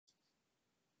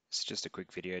It's just a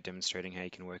quick video demonstrating how you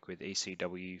can work with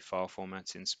ECW file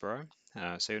formats in Spry.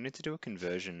 So you'll need to do a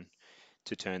conversion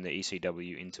to turn the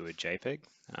ECW into a JPEG.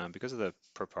 Because of the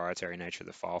proprietary nature of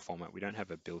the file format, we don't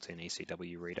have a built-in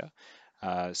ECW reader.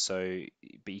 But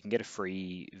you can get a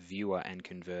free viewer and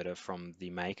converter from the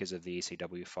makers of the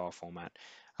ECW file format.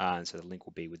 And so the link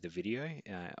will be with the video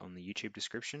on the YouTube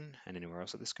description and anywhere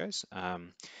else that this goes.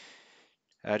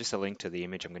 Just a link to the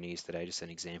image I'm going to use today, just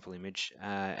an example image.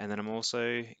 And then I'm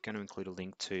also going to include a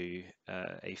link to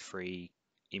a free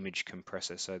image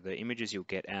compressor. So the images you'll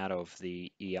get out of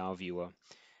the ER viewer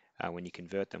when you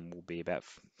convert them will be about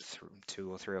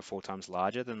 2 or 3 or 4 times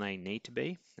larger than they need to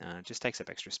be. It just takes up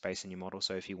extra space in your model.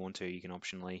 So if you want to, you can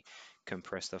optionally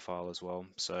compress the file as well.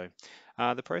 So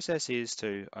the process is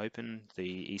to open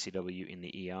the ECW in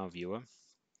the ER viewer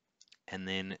and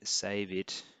then save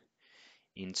it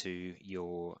into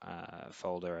your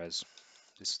folder as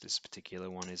this particular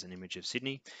one is an image of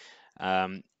Sydney.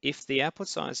 If the output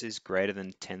size is greater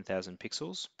than 10,000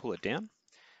 pixels, pull it down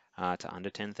to under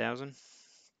 10,000.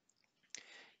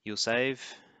 You'll save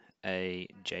a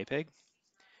JPEG.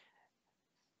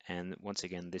 And once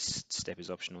again, this step is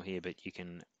optional here, but you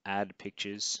can add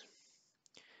pictures.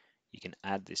 You can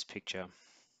add this picture,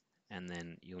 and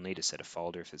then you'll need to set a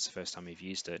folder if it's the first time you've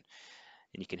used it.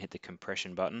 And you can hit the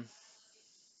compression button.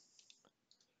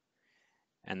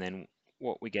 And then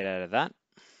what we get out of that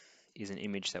is an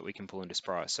image that we can pull into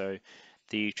Spry. So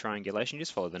the triangulation,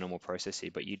 just follow the normal process here,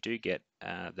 but you do get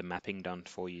the mapping done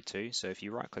for you too. So if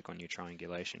you right click on your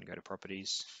triangulation, go to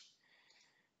properties,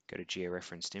 go to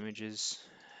georeferenced images,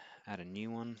 add a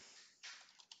new one,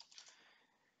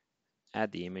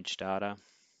 add the image data,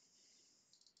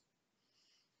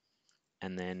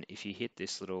 and then if you hit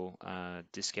this little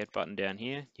diskette button down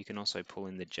here, you can also pull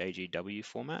in the JGW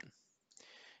format,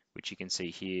 which you can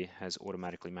see here has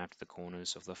automatically mapped the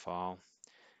corners of the file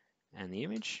and the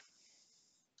image.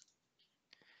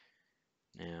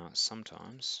 Now,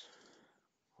 sometimes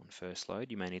on first load,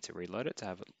 you may need to reload it to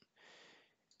have it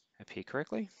appear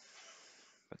correctly,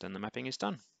 but then the mapping is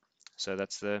done. So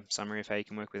that's the summary of how you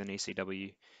can work with an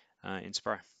ECW in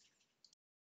Spry.